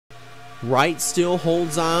Wright still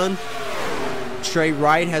holds on. Trey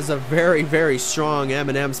Wright has a very, very strong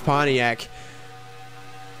M&M's Pontiac.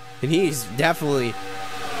 And he's definitely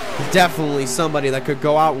somebody that could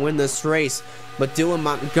go out and win this race. But Dylan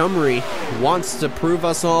Montgomery wants to prove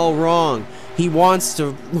us all wrong. He wants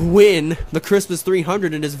to win the Christmas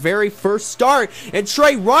 300 in his very first start. And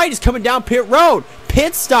Trey Wright is coming down pit road.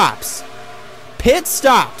 Pit stops. Pit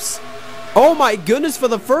stops. Oh my goodness, for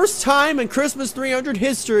the first time in Christmas 300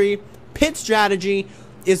 history, pit strategy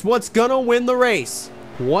is what's gonna win the race.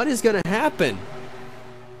 What is gonna happen?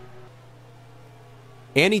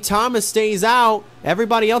 Annie Thomas stays out.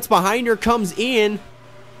 Everybody else behind her comes in.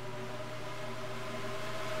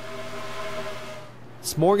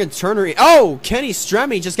 It's Morgan Turner. Oh, Kenny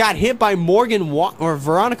Stremme just got hit by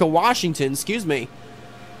Veronica Washington, excuse me.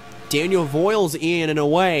 Daniel Voiles in and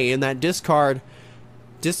away in that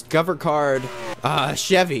discover card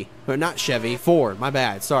Chevy. Or not Chevy, Ford, my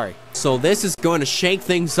bad, sorry. So this is going to shake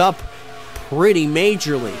things up pretty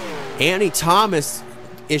majorly. Annie Thomas,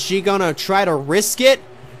 is she gonna try to risk it?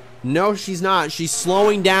 No, she's not. She's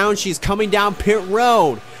slowing down. She's coming down pit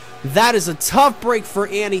road. That is a tough break for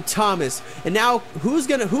Annie Thomas. And now who's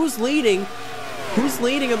leading? Who's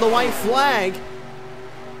leading of the white flag?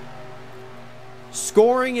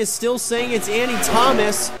 Scoring is still saying it's Annie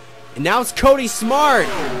Thomas. And now it's Cody Smart.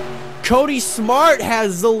 Cody Smart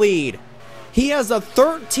has the lead. He has a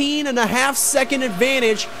 13.5 second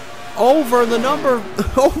advantage over the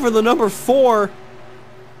number 4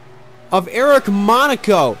 of Eric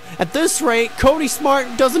Monaco. At this rate, Cody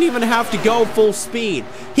Smart doesn't even have to go full speed.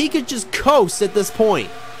 He could just coast at this point.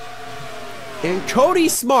 And Cody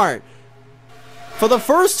Smart, for the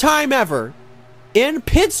first time ever in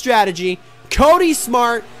pit strategy, Cody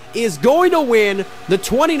Smart is going to win the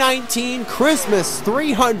 2019 Christmas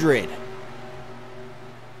 300.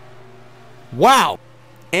 Wow.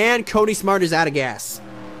 And Cody Smart is out of gas.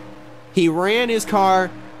 He ran his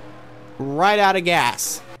car right out of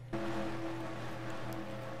gas.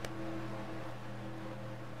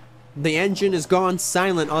 The engine has gone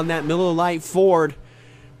silent on that Miller Lite Ford,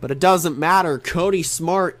 but it doesn't matter. Cody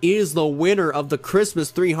Smart is the winner of the Christmas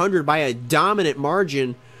 300 by a dominant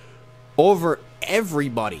margin over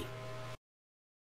everybody.